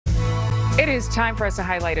It is time for us to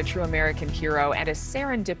highlight a true American hero and a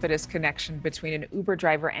serendipitous connection between an Uber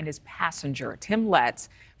driver and his passenger. Tim Letts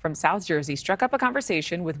from South Jersey struck up a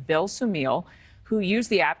conversation with Bill Sumil, who used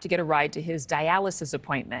the app to get a ride to his dialysis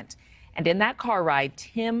appointment. And in that car ride,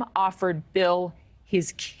 Tim offered Bill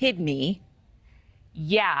his kidney.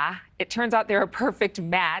 Yeah, it turns out they're a perfect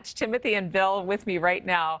match. Timothy and Bill with me right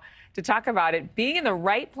now to talk about it, being in the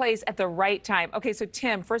right place at the right time. Okay, so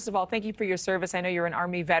Tim, first of all, thank you for your service. I know you're an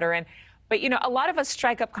Army veteran. But, you know, a lot of us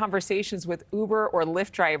strike up conversations with Uber or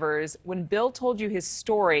Lyft drivers. When Bill told you his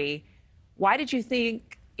story, why did you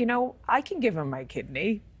think, you know, I can give him my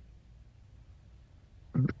kidney?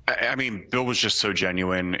 I mean, Bill was just so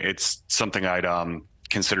genuine. It's something I'd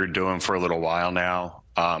considered doing for a little while now,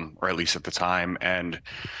 or at least at the time. And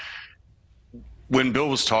when Bill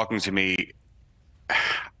was talking to me,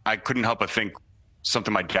 I couldn't help but think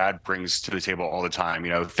something my dad brings to the table all the time.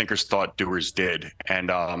 You know, thinkers thought, doers did. And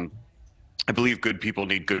I believe good people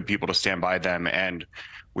need good people to stand by them. And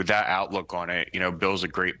with that outlook on it, you know, Bill's a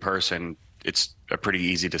great person. It's a pretty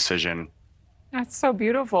easy decision. That's so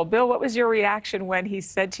beautiful. Bill, what was your reaction when he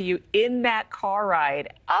said to you in that car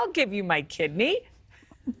ride, I'll give you my kidney?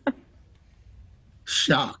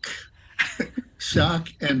 Shock. Shock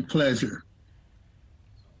and pleasure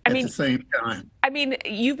at the same time. I mean,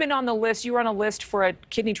 you've been on the list. You were on a list for a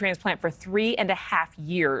kidney transplant for 3.5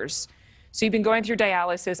 years. So you've been going through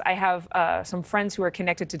dialysis. I have some friends who are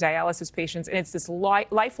connected to dialysis patients, and it's this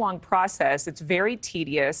lifelong process. It's very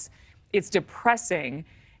tedious. It's depressing,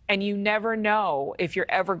 and you never know if you're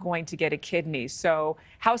ever going to get a kidney. So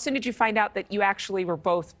how soon did you find out that you actually were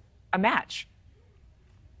both a match?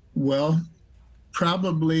 Well,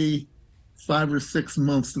 probably 5 or 6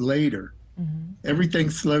 months later. Everything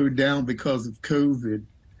slowed down because of COVID.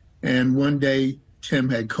 And one day, Tim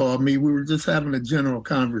had called me. We were just having a general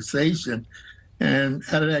conversation. And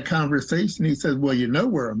out of that conversation, he said, well, you know,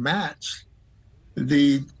 we're a match.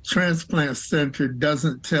 The transplant center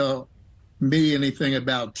doesn't tell me anything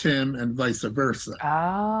about Tim and vice versa.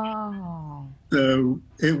 Oh. So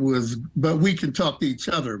it was, but we can talk to each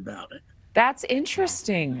other about it. That's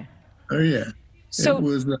interesting. Oh, yeah. So, it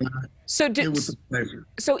was a pleasure.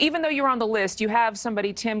 So even though you're on the list, you have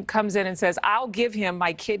somebody, Tim comes in and says, I'll give him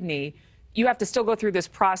my kidney. You have to still go through this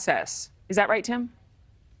process. Is that right, Tim?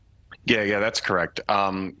 Yeah, that's correct.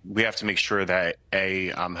 We have to make sure that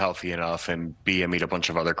A, I'm healthy enough, and B, I meet a bunch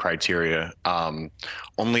of other criteria.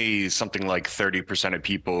 Only something like 30% of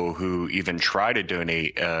people who even try to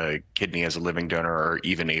donate a kidney as a living donor are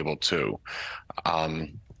even able to.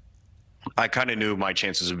 I kind of knew my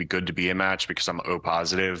chances would be good to be a match because I'm O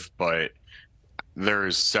positive, but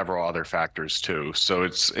there's several other factors too. So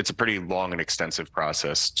it's a pretty long and extensive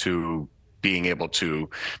process to being able to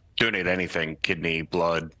donate anything, kidney,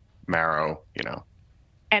 blood, marrow, you know.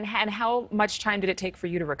 And how much time did it take for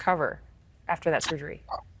you to recover after that surgery?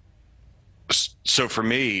 So for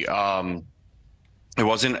me, it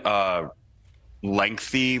wasn't a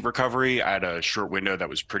lengthy recovery. I had a short window that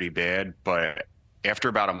was pretty bad, but after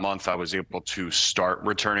about a month, I was able to start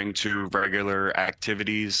returning to regular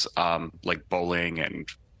activities like bowling and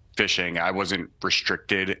fishing. I wasn't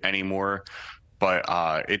restricted anymore, but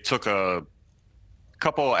it took a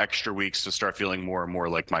couple extra weeks to start feeling more and more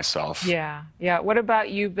like myself. Yeah. What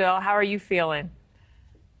about you, Bill? How are you feeling?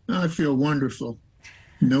 I feel wonderful.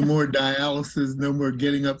 No more dialysis, no more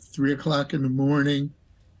getting up 3 o'clock in the morning.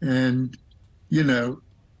 And, you know,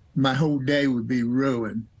 my whole day would be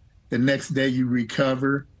ruined. The next day you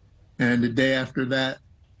recover, and the day after that,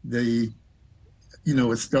 it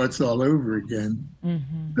starts all over again.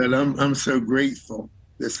 But I'm so grateful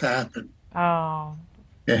this happened. Oh.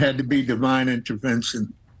 It had to be divine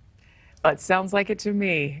intervention. Well, it sounds like it to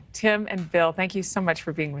me. Tim and Bill, thank you so much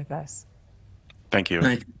for being with us. Thank you.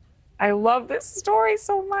 Thank you. I love this story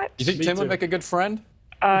so much. You think Tim would make a good friend?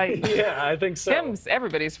 Yeah, I think so. Tim's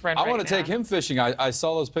everybody's friend. I want to take him fishing. I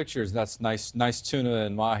saw those pictures. That's nice tuna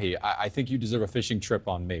and mahi. I think you deserve a fishing trip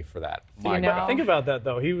on me for that. Think about that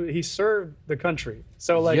though. He served the country,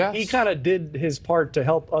 so like he kind of did his part to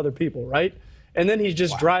help other people, right? And then he's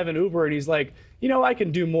just driving Uber, and he's like, you know, I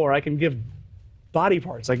can do more. I can give body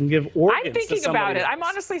parts. I can give organs. I'm thinking about it. I'm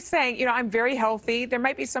honestly saying, you know, I'm very healthy. There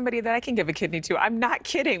might be somebody that I can give a kidney to. I'm not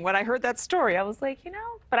kidding. When I heard that story, I was like, you know,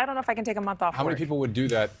 but I don't know if I can take a month off. How many people would do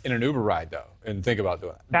that in an Uber ride, though, and think about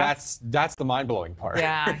doing it? That's the mind-blowing part.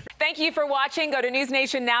 Yeah. Thank you for watching. Go to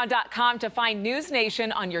newsnationnow.com to find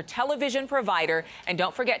NewsNation on your television provider. And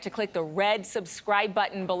don't forget to click the red subscribe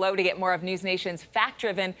button below to get more of NewsNation's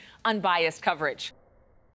fact-driven, unbiased coverage.